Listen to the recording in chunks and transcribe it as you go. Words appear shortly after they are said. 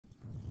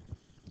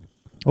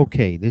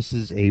Okay, this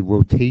is a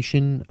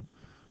rotation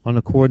on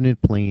a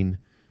coordinate plane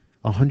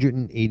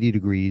 180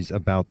 degrees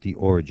about the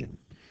origin.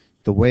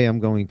 The way I'm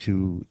going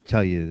to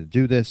tell you to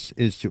do this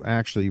is to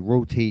actually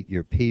rotate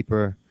your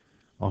paper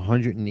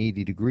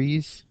 180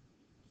 degrees,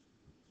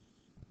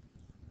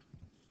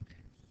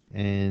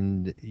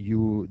 and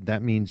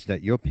that means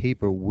that your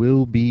paper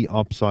will be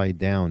upside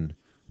down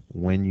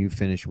when you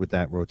finish with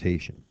that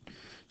rotation.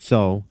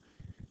 So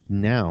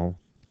now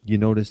you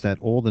notice that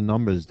all the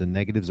numbers, the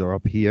negatives are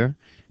up here,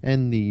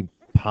 and the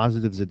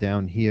positives are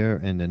down here,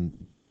 and then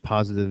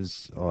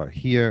positives are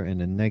here, and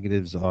the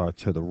negatives are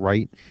to the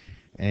right.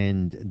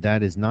 And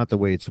that is not the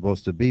way it's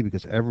supposed to be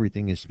because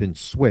everything has been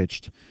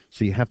switched.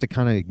 So you have to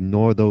kind of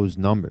ignore those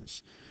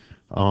numbers.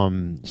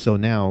 So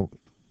now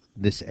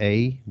this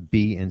A,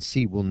 B, and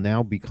C will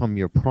now become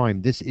your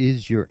prime. This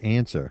is your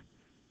answer.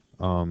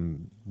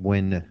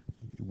 When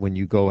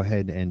you go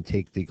ahead and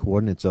take the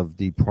coordinates of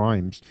the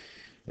primes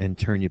and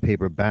turn your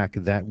paper back,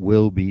 that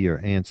will be your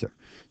answer.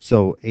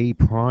 So A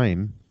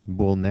prime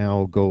will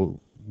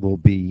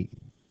be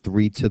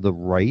 3 to the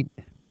right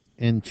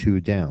and 2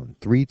 down.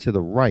 3 to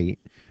the right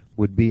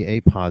would be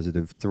a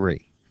positive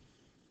 3.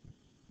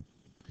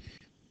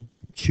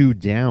 2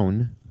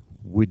 down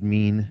would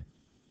mean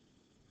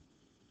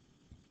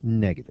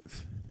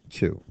negative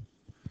 2.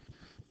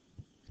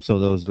 So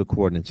those are the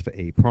coordinates for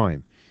A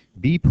prime.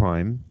 B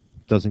prime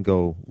doesn't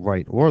go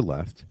right or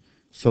left,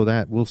 so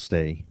that will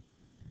stay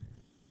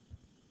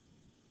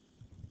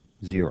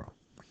 0.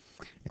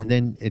 And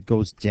then it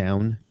goes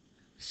down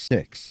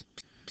 6.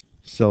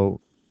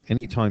 So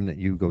anytime that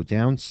you go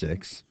down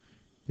 6,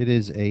 it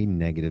is a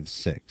negative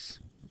 6.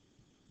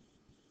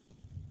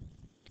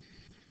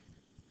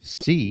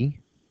 C,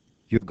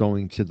 you're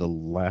going to the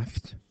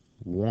left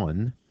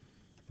 1.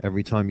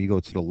 Every time you go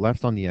to the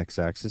left on the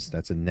x-axis,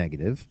 that's a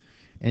negative.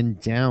 And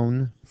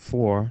down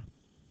 4,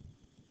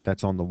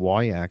 that's on the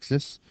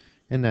y-axis,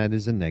 and that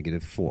is a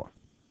negative 4.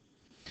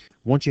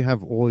 Once you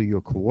have all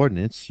your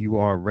coordinates, you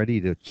are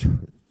ready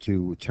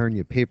to turn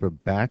your paper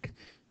back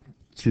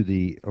to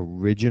the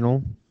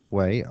original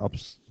way, up,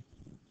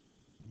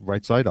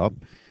 right side up,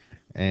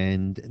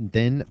 and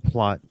then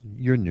plot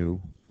your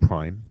new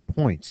prime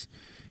points.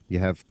 You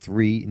have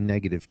 3,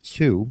 negative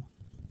 2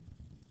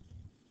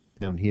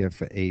 down here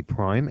for A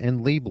prime,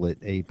 and label it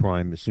A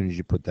prime as soon as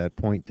you put that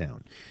point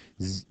down.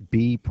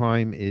 B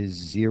prime is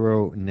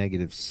 0,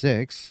 negative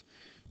 6,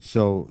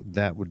 so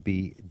that would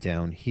be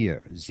down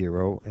here,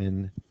 0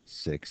 and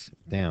 6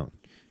 down,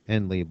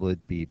 and label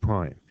it B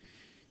prime.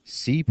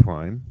 C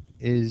prime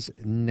is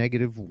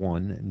negative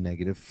 1,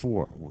 negative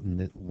 4,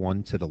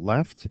 1 to the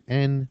left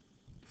and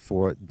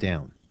 4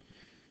 down,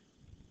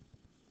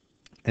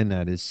 and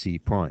that is C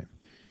prime.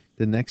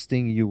 The next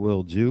thing you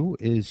will do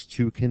is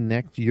to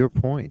connect your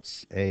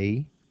points,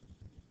 A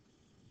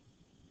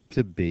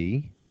to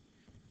B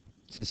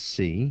to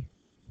C,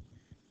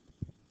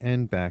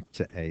 and back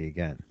to A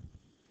again.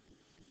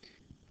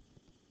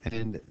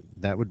 And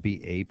that would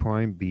be A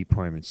prime, B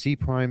prime, and C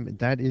prime.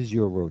 That is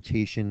your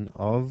rotation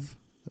of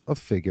a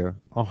figure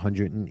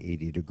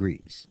 180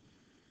 degrees.